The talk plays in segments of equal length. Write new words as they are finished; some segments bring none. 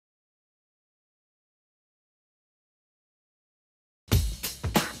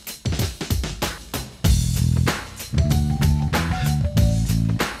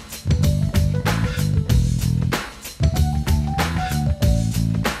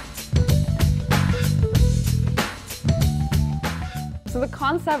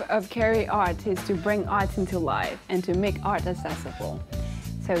concept of carry art is to bring art into life and to make art accessible.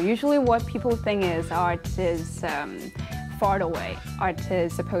 So usually what people think is art is far away. Art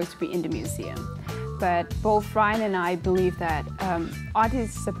is supposed to be in the museum. But both Ryan and I believe that art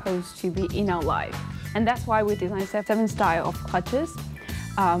is supposed to be in our life. And that's why we designed 7 styles of clutches.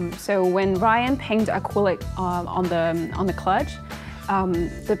 So when Ryan paints acrylic on the clutch,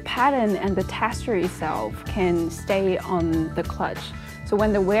 the pattern and the texture itself can stay on the clutch. So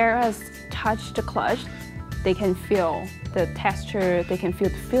when the wearers touch the clutch, they can feel the texture, they can feel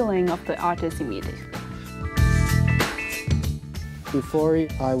the feeling of the artist immediately. Before,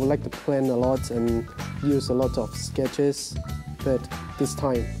 I would like to plan a lot and use a lot of sketches, but this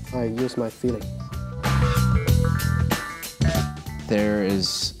time I use my feeling. There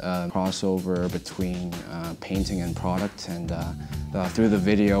is a crossover between painting and product, and through the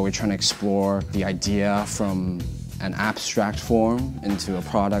video we're trying to explore the idea from an abstract form into a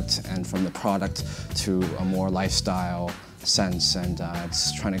product, and from the product to a more lifestyle sense, and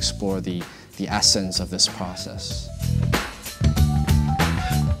it's trying to explore the essence of this process.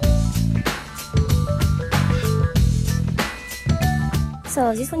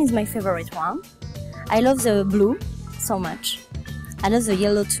 So this one is my favorite one. I love the blue so much. I love the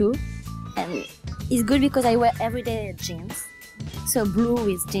yellow too, and it's good because I wear everyday jeans. So blue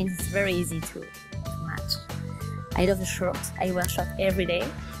with jeans is very easy to match. I love the shorts. I wear shorts every day.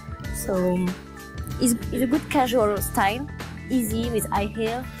 So it's a good casual style, easy with high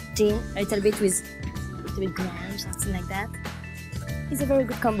heel, jean, a little bit glam, something like that. It's a very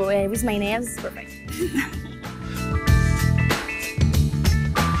good combo. With my nails, it's perfect.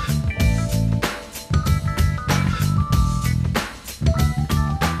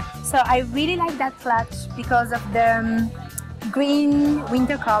 So I really like that clutch because of the green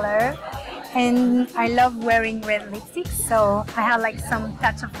winter color, and I love wearing red lipstick, so I have like some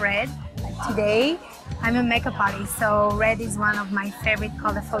touch of red. Like today, I'm a makeup artist, so red is one of my favorite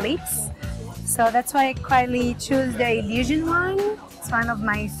color for lips. So that's why I quietly choose the Illusion one. It's one of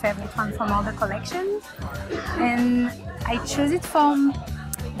my favorite ones from all the collection. And I choose it from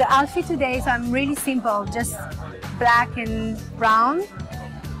the outfit today, so I'm really simple, just black and brown.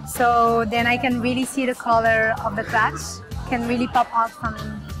 So then I can really see the color of the clutch, can really pop out from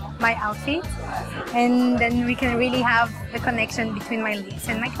my outfit, and then we can really have the connection between my lips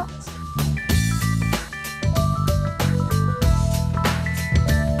and my clutch.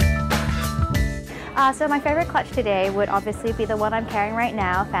 So my favorite clutch today would obviously be the one I'm carrying right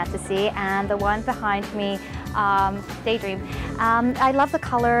now, Fantasy, and the one behind me, Daydream. I love the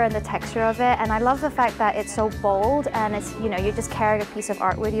color and the texture of it, and I love the fact that it's so bold, and it's, you know, you're just carrying a piece of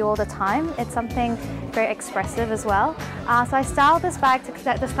art with you all the time. It's something very expressive as well. So I styled this bag,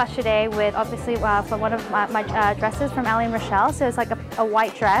 this clutch today with obviously from one of my dresses from Ally and Rochelle. So it's like a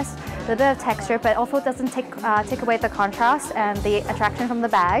white dress with a bit of texture, but also doesn't take away the contrast and the attraction from the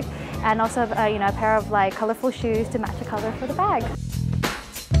bag. And also, you know, a pair of like colorful shoes to match the color for the bag.